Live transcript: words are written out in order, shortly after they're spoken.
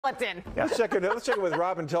In. Yeah, let's check it with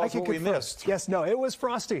Rob and tell us what we missed. Yes, no, it was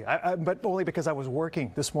frosty, but only because I was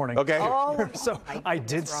working this morning. Okay. Oh, so I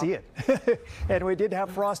did see it. And we did have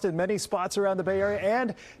frost in many spots around the Bay Area,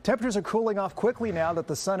 and temperatures are cooling off quickly now that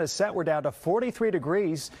the sun is set. We're down to 43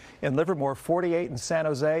 degrees in Livermore, 48 in San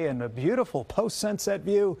Jose, and a beautiful post-sunset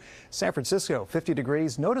view. San Francisco, 50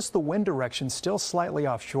 degrees. Notice the wind direction still slightly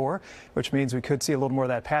offshore, which means we could see a little more of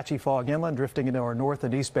that patchy fog inland drifting into our north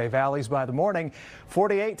and east bay valleys by the morning.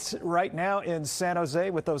 48 right now in San Jose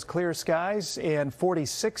with those clear skies, and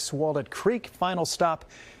 46 Walnut Creek. Final stop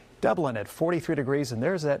Dublin at 43 degrees, and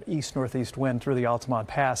there's that east-northeast wind through the Altamont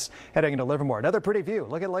Pass heading into Livermore. Another pretty view.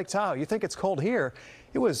 Look at Lake Tahoe. You think it's cold here.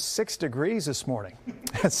 It was 6 degrees this morning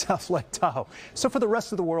at South Lake Tahoe. So for the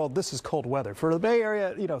rest of the world, this is cold weather. For the Bay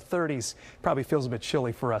Area, 30s probably feels a bit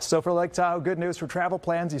chilly for us. So for Lake Tahoe, good news for travel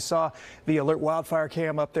plans. You saw the alert wildfire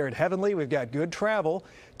cam up there at Heavenly. We've got good travel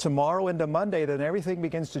tomorrow into Monday. Then everything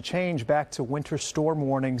begins to change back to winter storm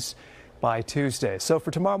warnings by Tuesday. So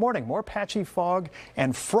for tomorrow morning, more patchy fog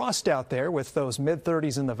and frost out there with those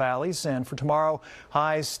mid-30s in the valleys. And for tomorrow,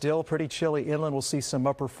 highs still pretty chilly inland. We'll see some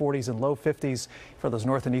upper 40s and low 50s for those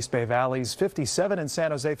north and east bay valleys. 57 in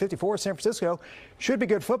San Jose, 54 San Francisco. Should be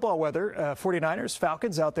good football weather. 49ers,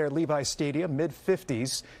 Falcons out there at Levi Stadium,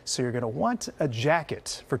 mid-50s. So you're going to want a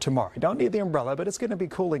jacket for tomorrow. You don't need the umbrella, but it's going to be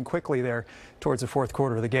cooling quickly there towards the fourth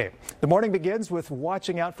quarter of the game. The morning begins with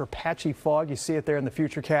watching out for patchy fog. You see it there in the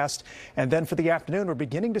Futurecast. And then for the afternoon, we're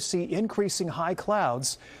beginning to see increasing high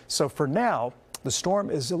clouds. So for now, the storm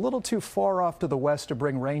is a little too far off to the west to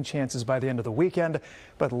bring rain chances by the end of the weekend.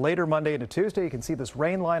 But later Monday into Tuesday, you can see this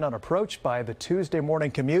rain line on approach by the Tuesday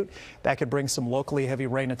morning commute. That could bring some locally heavy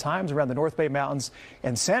rain at times around the North Bay Mountains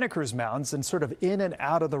and Santa Cruz Mountains, and sort of in and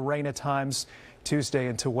out of the rain at times Tuesday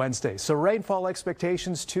into Wednesday. So rainfall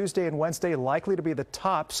expectations Tuesday and Wednesday likely to be the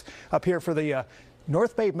tops up here for the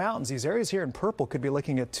North Bay Mountains. These areas here in purple could be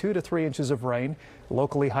looking at 2 to 3 inches of rain,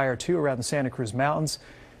 locally higher too around the Santa Cruz Mountains.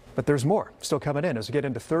 But there's more still coming in as we get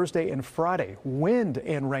into Thursday and Friday. Wind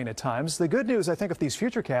and rain at times. The good news, I think, of these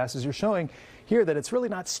futurecasts is you're showing here that it's really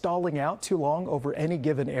not stalling out too long over any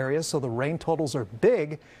given area. So the rain totals are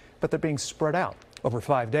big, but they're being spread out over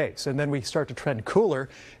 5 days. And then we start to trend cooler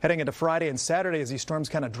heading into Friday and Saturday as these storms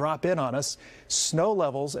kind of drop in on us. Snow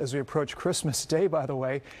levels as we approach Christmas Day, by the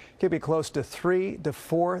way, could be close to 3,000 to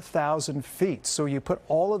 4,000 feet. So you put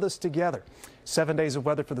all of this together. 7 days of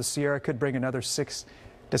weather for the Sierra could bring another 6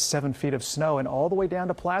 to 7 feet of snow, and all the way down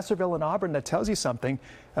to Placerville and Auburn. That tells you something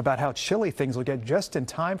about how chilly things will get just in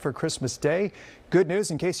time for Christmas Day. Good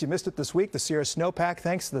news, in case you missed it this week, the Sierra snowpack,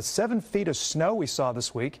 thanks to the 7 feet of snow we saw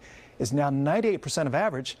this week, is now 98% of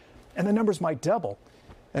average, and the numbers might double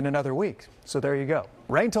in another week. So there you go.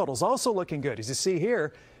 Rain totals also looking good. As you see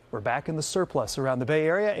here, we're back in the surplus around the Bay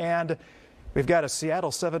Area, and we've got a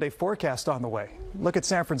Seattle 7-day forecast on the way. Look at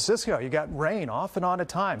San Francisco. You got rain off and on at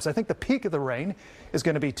times. I think the peak of the rain is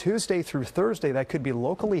going to be Tuesday through Thursday. That could be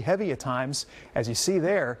locally heavy at times, as you see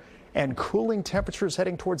there, and cooling temperatures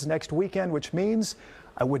heading towards next weekend, which means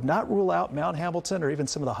I would not rule out Mount Hamilton or even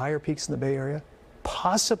some of the higher peaks in the Bay Area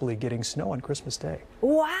possibly getting snow on Christmas Day.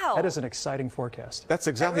 Wow. That is an exciting forecast. That's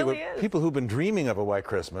exactly really what is. people who've been dreaming of a white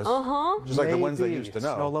Christmas, just like the ones they used to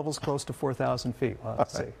know. Snow levels close to 4,000 feet. Well,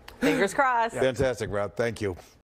 let's see. Fingers crossed. Fantastic, Rob. Thank you.